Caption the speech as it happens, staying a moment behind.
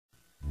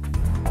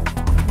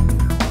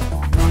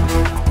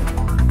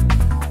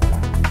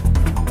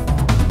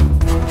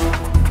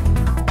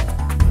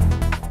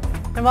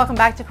And welcome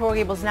back to Coral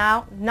Gables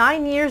Now.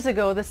 9 years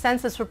ago, the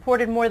census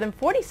reported more than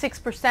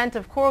 46%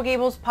 of Coral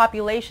Gables'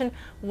 population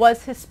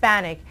was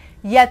Hispanic,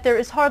 yet there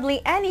is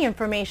hardly any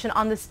information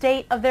on the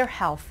state of their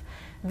health.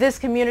 This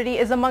community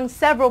is among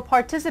several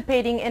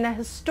participating in a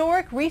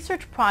historic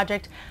research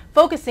project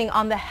focusing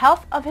on the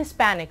health of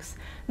Hispanics.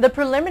 The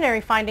preliminary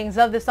findings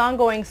of this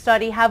ongoing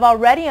study have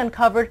already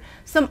uncovered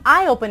some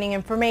eye-opening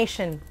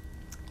information.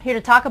 Here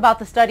to talk about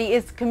the study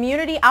is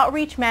Community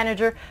Outreach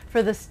Manager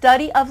for the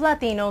Study of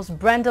Latinos,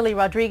 Brenda Lee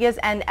Rodriguez,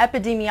 and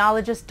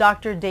epidemiologist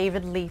Dr.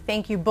 David Lee.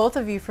 Thank you, both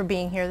of you, for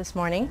being here this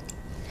morning.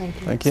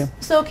 Thank you. Thank you.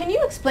 So can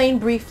you explain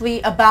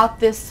briefly about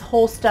this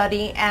whole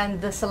study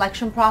and the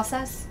selection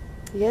process?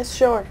 Yes,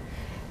 sure.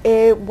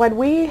 What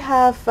we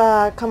have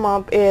come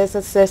up is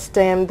a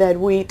system that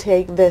we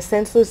take the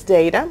census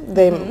data,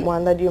 the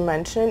one that you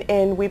mentioned,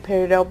 and we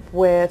pair it up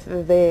with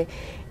the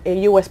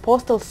U.S.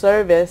 Postal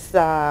Service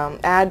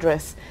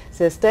address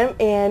system,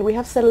 and we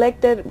have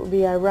selected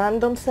via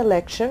random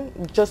selection,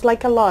 just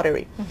like a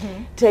lottery,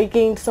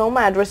 taking some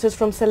addresses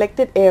from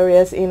selected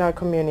areas in our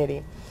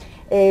community.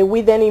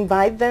 We then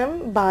invite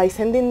them by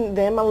sending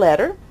them a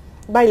letter,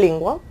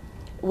 bilingual,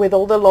 with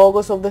all the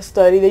logos of the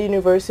study, the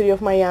University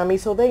of Miami,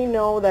 so they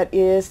know that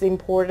is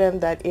important,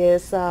 that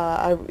is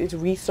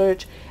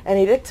research, and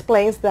it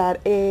explains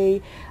that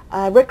a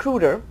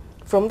recruiter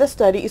from the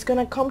study is going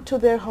to come to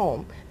their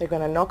home. They're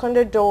going to knock on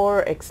their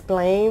door,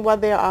 explain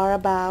what they are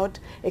about,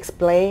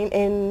 explain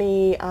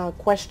any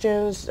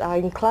questions,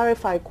 and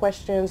clarify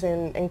questions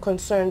and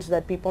concerns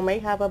that people may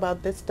have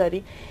about this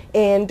study,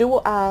 and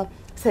do a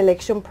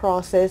selection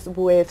process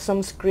with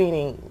some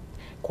screening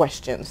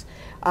questions.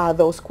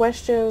 Those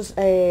questions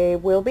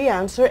will be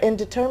answered and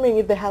determine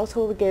if the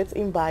household gets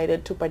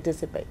invited to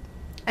participate.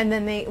 And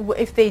then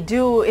if they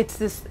do, it's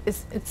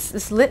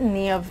this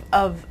litany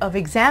of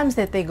exams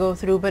that they go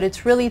through, but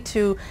it's really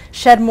to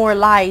shed more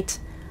light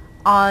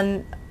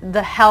on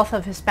the health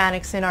of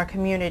Hispanics in our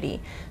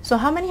community. So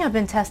how many have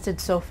been tested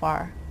so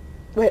far?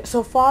 Well,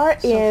 so far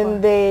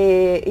in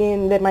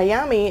the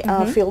Miami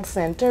Field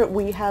Center,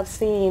 we have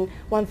seen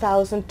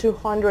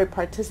 1,200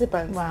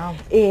 participants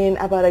in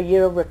about a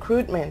year of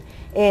recruitment,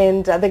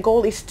 and the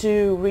goal is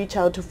to reach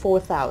out to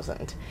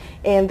 4,000.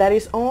 And that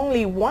is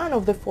only one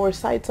of the 4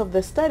 sites of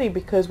the study,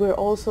 because we're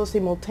also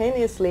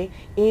simultaneously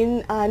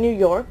in New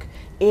York,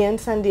 in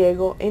San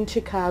Diego, in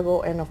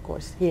Chicago, and of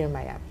course here in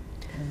Miami.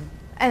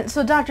 And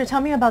so, Doctor, tell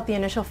me about the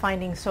initial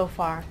findings so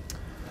far.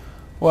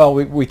 Well,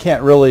 we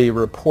can't really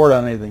report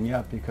on anything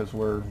yet because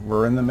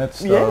we're in the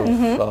midst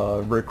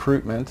of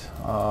recruitment,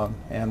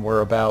 and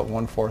we're about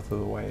 1/4 of the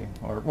way,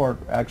 or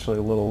actually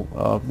a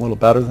little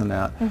better than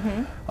that.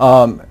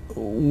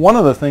 One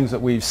of the things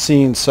that we've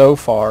seen so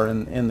far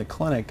in the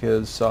clinic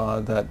is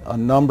that a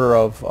number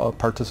of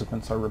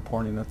participants are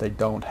reporting that they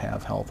don't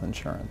have health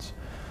insurance,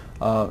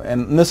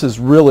 and this is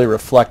really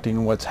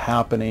reflecting what's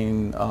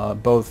happening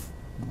both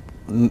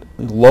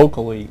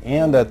locally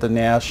and at the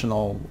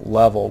national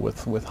level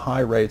with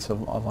high rates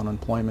of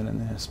unemployment in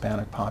the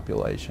Hispanic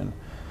population.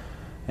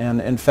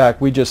 And in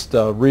fact, we just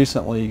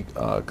recently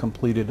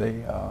completed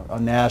a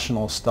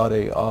national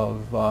study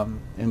of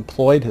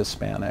employed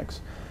Hispanics,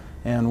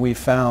 and we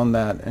found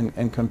that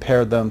and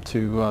compared them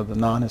to the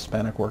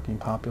non-Hispanic working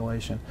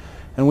population.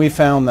 And we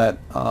found that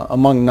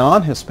among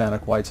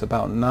non-Hispanic whites,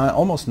 about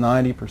almost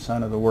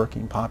 90% of the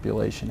working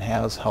population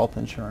has health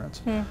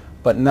insurance.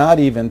 But not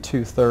even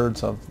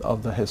 2/3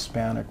 of the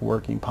Hispanic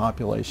working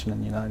population in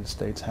the United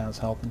States has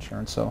health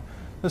insurance. So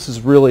this is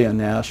really a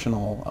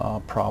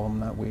national problem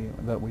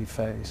that we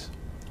face.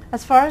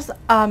 As far as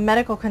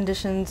medical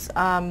conditions,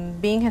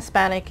 being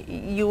Hispanic,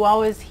 you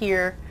always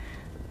hear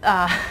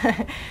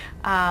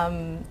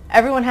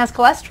everyone has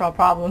cholesterol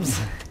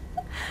problems.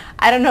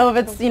 I don't know if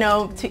it's,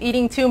 to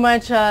eating too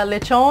much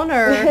lechon,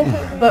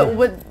 but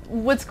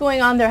what's going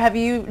on there? Have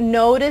you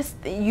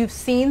noticed that you've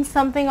seen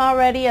something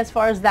already as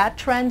far as that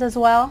trend as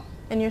well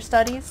in your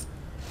studies?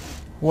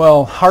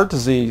 Well, heart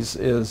disease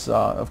is,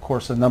 of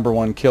course, the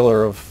 #1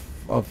 killer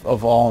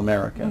of all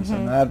Americans,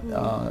 and that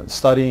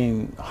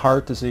studying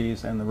heart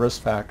disease and the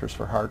risk factors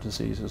for heart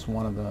disease is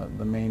one of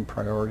the main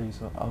priorities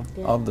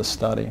of the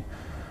study.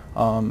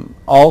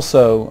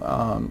 Also,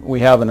 we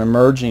have an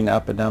emerging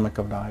epidemic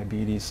of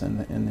diabetes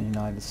in the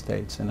United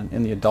States and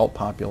in the adult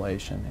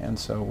population, and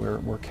so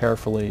we're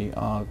carefully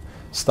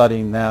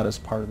studying that as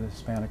part of the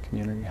Hispanic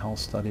Community Health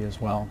Study as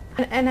well.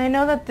 And I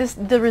know that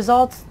the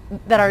results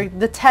that are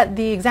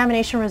the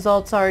examination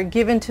results are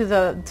given to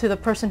the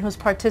person who's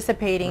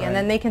participating, and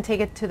then they can take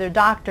it to their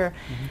doctor.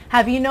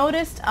 Have you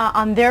noticed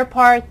on their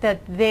part that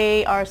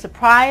they are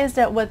surprised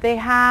at what they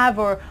have,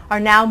 or are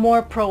now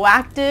more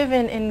proactive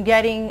in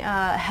getting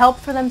help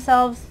for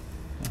themselves?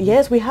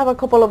 Yes, we have a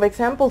couple of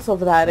examples of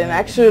that, and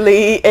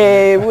actually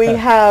we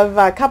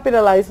have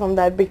capitalized on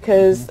that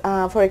because,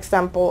 for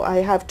example, I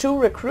have 2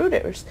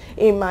 recruiters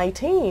in my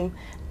team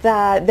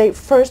that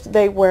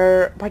they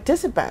were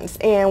participants,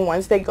 and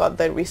once they got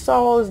the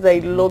results,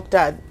 they looked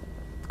at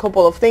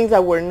couple of things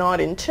that were not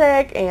in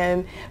check,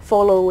 and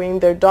following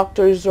their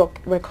doctor's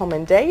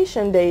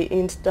recommendation, they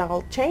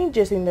installed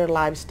changes in their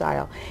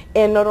lifestyle.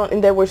 And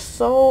and they were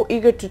so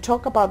eager to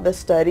talk about the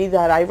study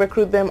that I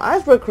recruit them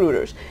as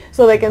recruiters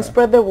so they can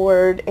spread the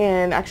word,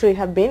 and actually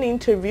have been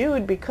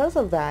interviewed because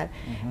of that.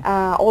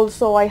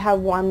 Also, I have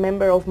one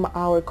member of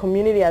our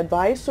community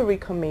advisory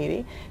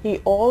committee.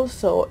 He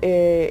also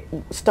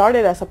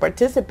started as a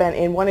participant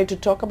and wanted to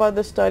talk about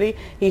the study.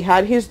 He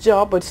had his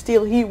job, but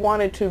still he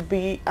wanted to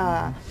be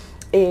a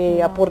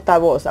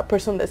portavoz, a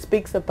person that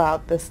speaks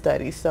about the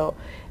study. So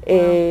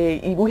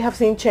we have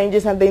seen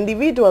changes at the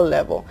individual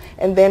level,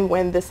 and then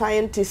when the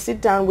scientists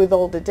sit down with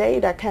all the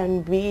data,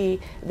 can be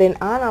then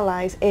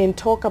analyzed and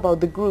talk about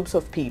the groups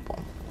of people.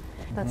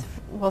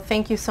 Well,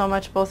 thank you so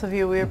much, both of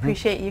you. We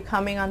appreciate you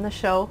coming on the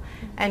show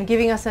and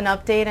giving us an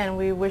update, and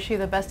we wish you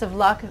the best of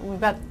luck. We've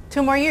got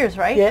 2 more years,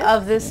 right,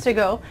 of this to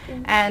go,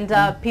 and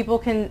people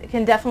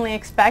can definitely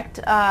expect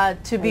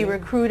to be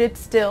recruited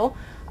still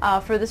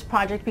for this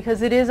project,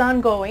 because it is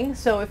ongoing.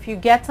 So if you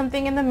get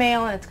something in the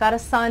mail and it's got a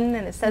sun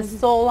and it says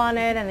Soul on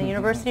it and the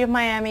University of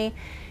Miami,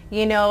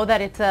 you know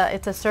that it's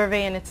a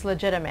survey and it's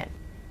legitimate.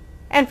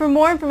 And for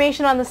more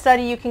information on the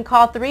study, you can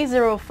call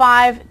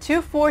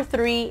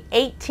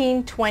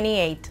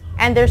 305-243-1828.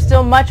 And there's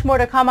still much more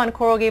to come on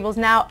Coral Gables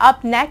Now.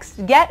 Up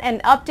next, get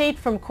an update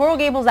from Coral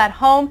Gables at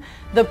Home,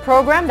 the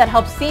program that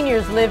helps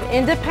seniors live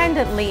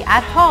independently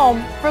at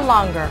home for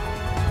longer.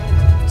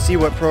 See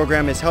what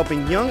program is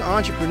helping young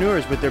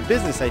entrepreneurs with their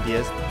business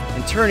ideas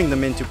and turning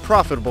them into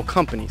profitable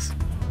companies.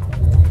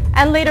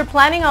 And later,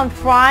 planning on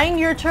frying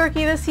your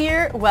turkey this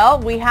year? Well,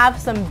 we have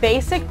some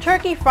basic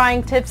turkey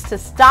frying tips to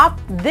stop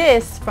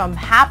this from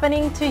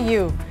happening to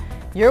you.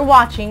 You're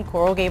watching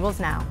Coral Gables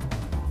Now.